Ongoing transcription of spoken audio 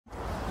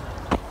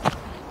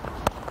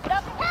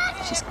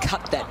She's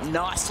cut that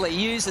nicely,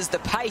 uses the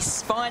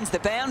pace, finds the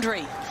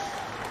boundary.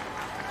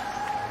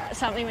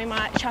 Something we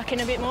might chuck in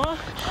a bit more.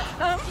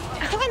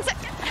 One sec.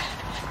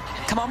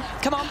 Come on,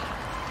 come on.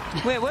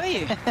 Where were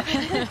you?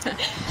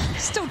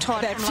 Still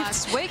tired from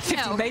last week.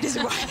 50 metres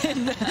away.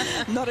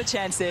 Not a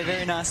chance there.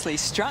 Very nicely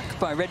struck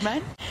by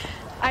Redmayne.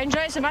 I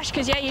enjoy it so much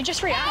because, yeah, you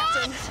just react.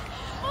 And...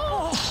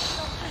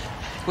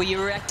 Well, you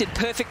reacted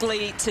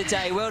perfectly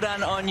today. Well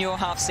done on your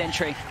half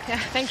century. Yeah,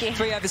 thank you.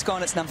 3 overs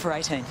gone, it's none for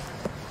 18.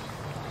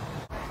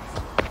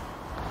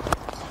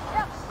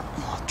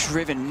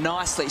 Driven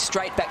nicely,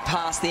 straight back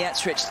past the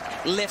outstretched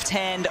left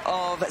hand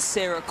of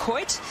Sarah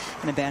Coit.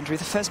 And a boundary with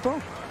the first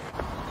ball.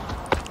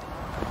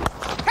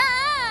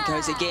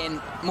 Goes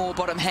again, more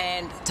bottom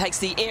hand, takes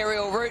the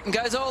aerial route and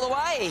goes all the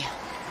way.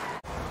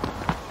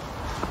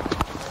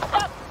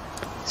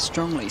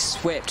 Strongly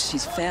swept,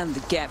 she's found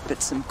the gap,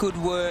 but some good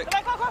work.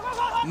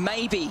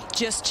 Maybe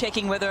just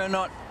checking whether or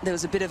not there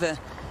was a bit of a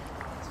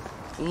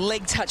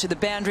leg touch of the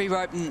boundary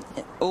rope, and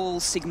all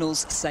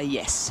signals say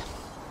yes.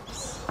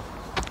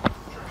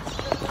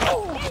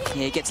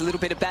 Yeah, gets a little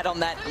bit of bat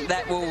on that.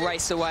 That will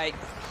race away.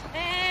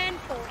 And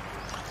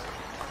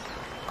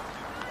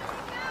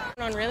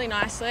on really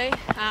nicely.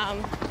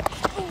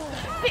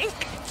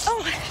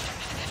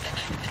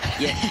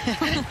 Yeah.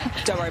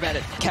 Don't worry about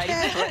it, Katie.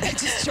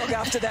 Just jog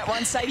after that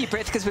one. Save your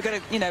breath, because we've got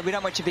to, you know, we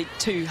don't want you to be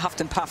too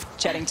huffed and puffed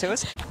chatting to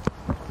us.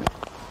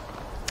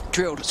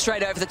 Drilled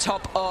straight over the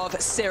top of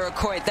Sarah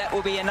Coit. That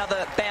will be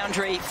another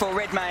boundary for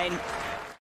Redmayne.